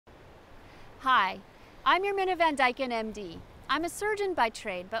Hi, I'm your Minna Van Dyken, MD. I'm a surgeon by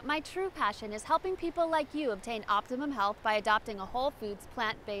trade, but my true passion is helping people like you obtain optimum health by adopting a whole foods,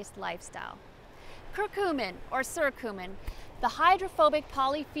 plant-based lifestyle. Curcumin, or curcumin, the hydrophobic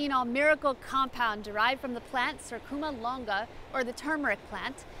polyphenol miracle compound derived from the plant Curcuma longa, or the turmeric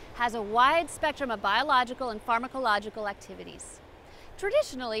plant, has a wide spectrum of biological and pharmacological activities.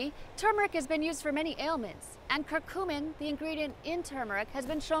 Traditionally, turmeric has been used for many ailments, and curcumin, the ingredient in turmeric, has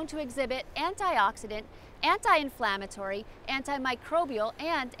been shown to exhibit antioxidant, anti-inflammatory, antimicrobial,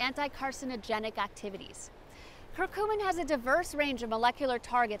 and anti-carcinogenic activities. Curcumin has a diverse range of molecular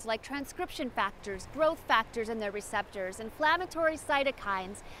targets like transcription factors, growth factors and their receptors, inflammatory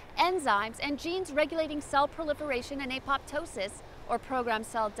cytokines, enzymes, and genes regulating cell proliferation and apoptosis, or programmed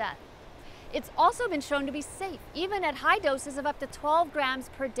cell death. It's also been shown to be safe, even at high doses of up to 12 grams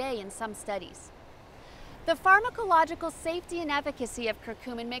per day in some studies. The pharmacological safety and efficacy of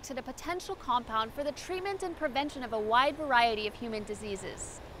curcumin makes it a potential compound for the treatment and prevention of a wide variety of human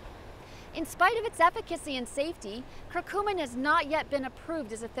diseases. In spite of its efficacy and safety, curcumin has not yet been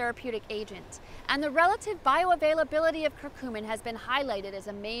approved as a therapeutic agent, and the relative bioavailability of curcumin has been highlighted as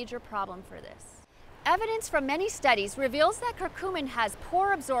a major problem for this. Evidence from many studies reveals that curcumin has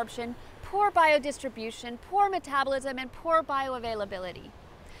poor absorption, poor biodistribution, poor metabolism, and poor bioavailability.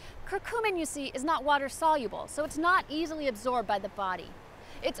 Curcumin, you see, is not water soluble, so it's not easily absorbed by the body.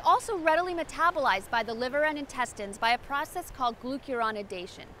 It's also readily metabolized by the liver and intestines by a process called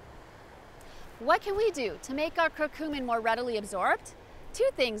glucuronidation. What can we do to make our curcumin more readily absorbed? Two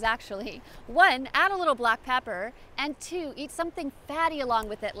things, actually. One, add a little black pepper, and two, eat something fatty along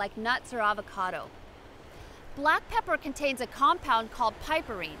with it, like nuts or avocado. Black pepper contains a compound called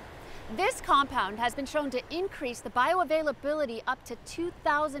piperine. This compound has been shown to increase the bioavailability up to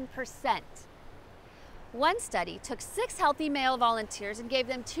 2,000%. One study took 6 healthy male volunteers and gave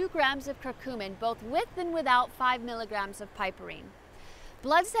them 2 grams of curcumin, both with and without 5 milligrams of piperine.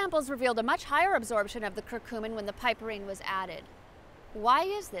 Blood samples revealed a much higher absorption of the curcumin when the piperine was added. Why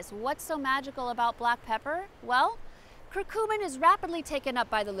is this? What's so magical about black pepper? Well, curcumin is rapidly taken up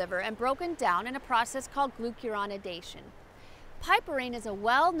by the liver and broken down in a process called glucuronidation. Piperine is a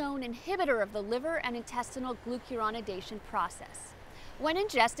well-known inhibitor of the liver and intestinal glucuronidation process. When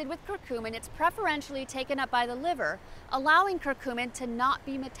ingested with curcumin, it's preferentially taken up by the liver, allowing curcumin to not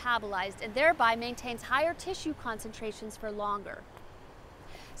be metabolized and thereby maintains higher tissue concentrations for longer.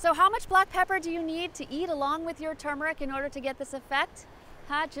 So how much black pepper do you need to eat along with your turmeric in order to get this effect?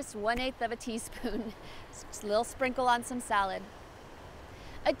 Just 1/8 of a teaspoon. Just a little sprinkle on some salad.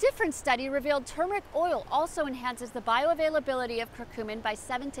 A different study revealed turmeric oil also enhances the bioavailability of curcumin by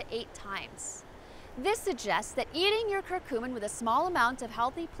 7 to 8 times. This suggests that eating your curcumin with a small amount of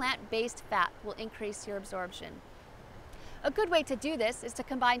healthy plant-based fat will increase your absorption. A good way to do this is to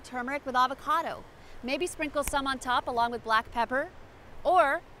combine turmeric with avocado. Maybe sprinkle some on top along with black pepper,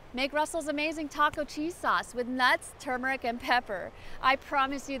 or make Russell's amazing taco cheese sauce with nuts, turmeric, and pepper. I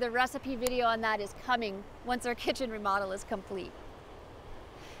promise you the recipe video on that is coming once our kitchen remodel is complete.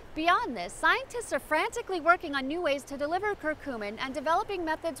 Beyond this, scientists are frantically working on new ways to deliver curcumin and developing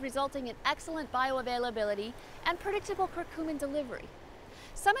methods resulting in excellent bioavailability and predictable curcumin delivery.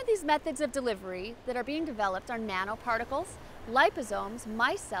 Some of these methods of delivery that are being developed are nanoparticles, liposomes,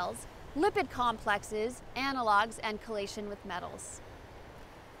 micelles, lipid complexes, analogs, and chelation with metals.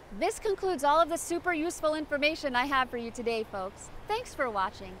 This concludes all of the super useful information I have for you today, folks. Thanks for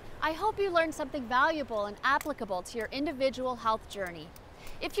watching. I hope you learned something valuable and applicable to your individual health journey.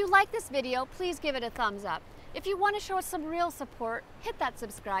 If you like this video, please give it a thumbs up. If you want to show us some real support, hit that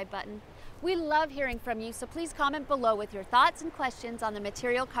subscribe button. We love hearing from you, so please comment below with your thoughts and questions on the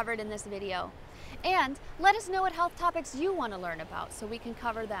material covered in this video. And let us know what health topics you want to learn about so we can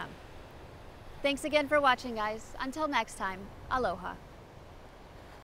cover them. Thanks again for watching, guys. Until next time, aloha.